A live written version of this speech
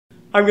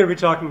I'm going to be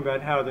talking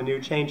about how the new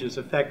changes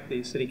affect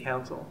the City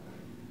Council.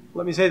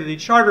 Let me say that the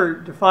Charter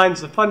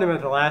defines the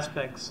fundamental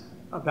aspects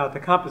about the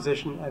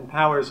composition and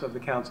powers of the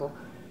Council.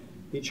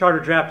 The Charter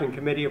Drafting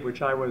Committee, of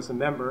which I was a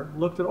member,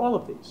 looked at all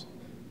of these.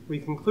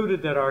 We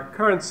concluded that our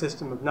current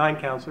system of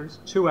 9 councillors,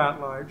 2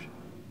 at-large,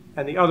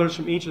 and the others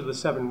from each of the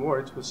 7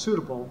 wards was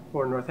suitable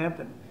for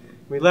Northampton.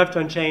 We left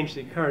unchanged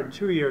the current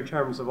 2-year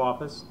terms of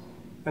office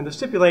and the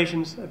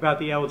stipulations about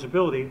the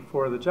eligibility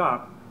for the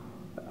job,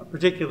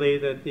 particularly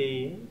that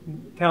the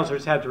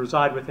councillors had to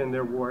reside within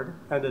their ward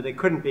and that they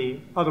couldn't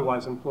be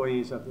otherwise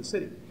employees of the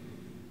city.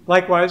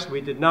 Likewise,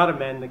 we did not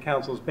amend the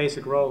council's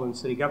basic role in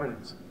city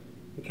governance.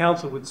 The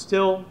council would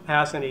still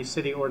pass any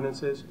city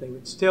ordinances, they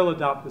would still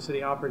adopt the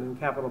city operating and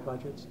capital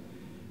budgets,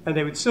 and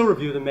they would still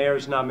review the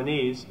mayor's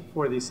nominees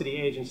for the city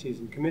agencies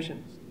and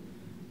commissions.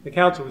 The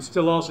council would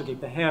still also keep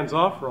the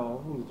hands-off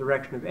role in the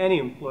direction of any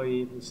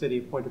employee of the city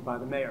appointed by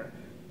the mayor.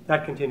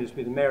 That continues to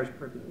be the mayor's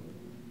purview.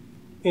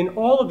 In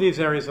all of these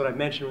areas that I've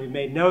mentioned, we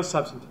made no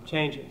substantive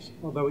changes,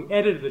 although we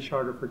edited the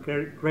Charter for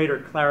greater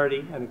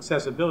clarity and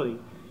accessibility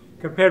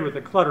compared with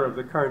the clutter of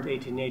the current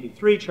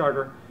 1883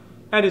 Charter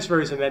and its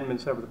various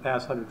amendments over the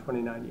past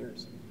 129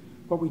 years.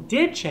 What we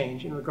did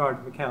change in regard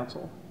to the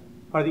Council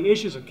are the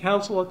issues of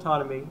council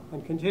autonomy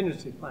and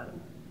contingency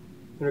planning.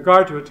 In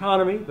regard to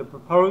autonomy, the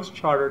proposed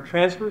Charter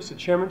transfers the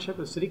chairmanship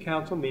of City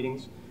Council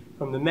meetings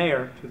from the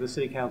mayor to the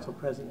City Council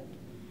president.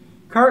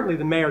 Currently,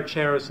 the mayor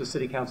chairs the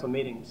City Council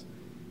meetings.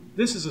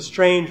 This is a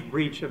strange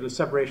breach of the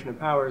separation of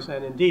powers,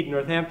 and indeed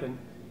Northampton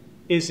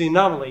is the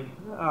anomaly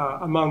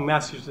among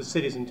Massachusetts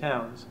cities and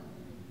towns.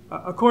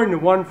 According to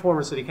one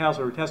former city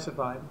councilor who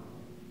testified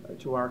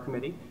to our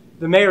committee,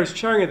 the mayor's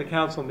chairing of the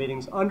council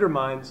meetings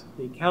undermines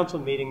the council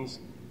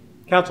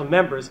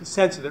members'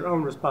 sense of their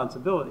own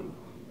responsibility.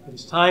 It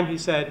is time, he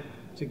said,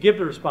 to give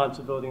the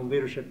responsibility and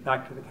leadership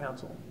back to the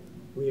council.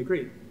 We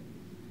agreed.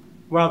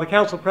 While the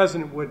council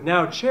president would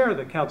now chair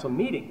the council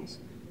meetings,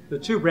 the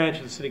 2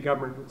 branches of city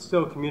government would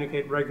still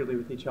communicate regularly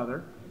with each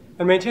other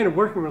and maintain a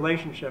working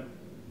relationship.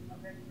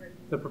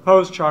 The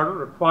proposed charter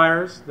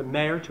requires the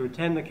mayor to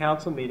attend the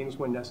council meetings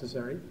when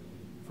necessary.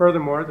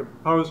 Furthermore, the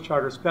proposed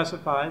charter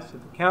specifies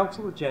that the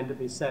council agenda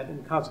be set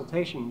in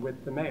consultation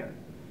with the mayor.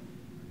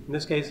 In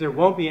this case, there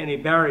won't be any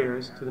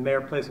barriers to the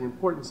mayor placing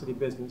important city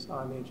business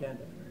on the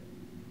agenda.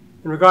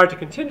 In regard to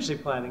contingency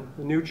planning,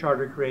 the new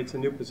charter creates a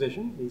new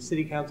position, the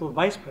City Council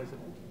Vice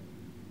President.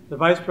 The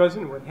Vice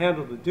President would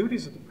handle the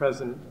duties of the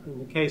President in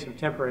the case of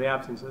temporary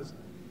absences.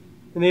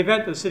 In the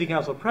event that the City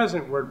Council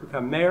President were to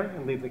become mayor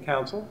and leave the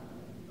Council,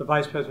 the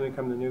Vice President would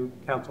become the new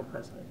Council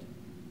President.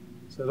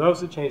 So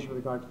those are the changes with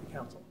regard to the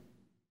Council.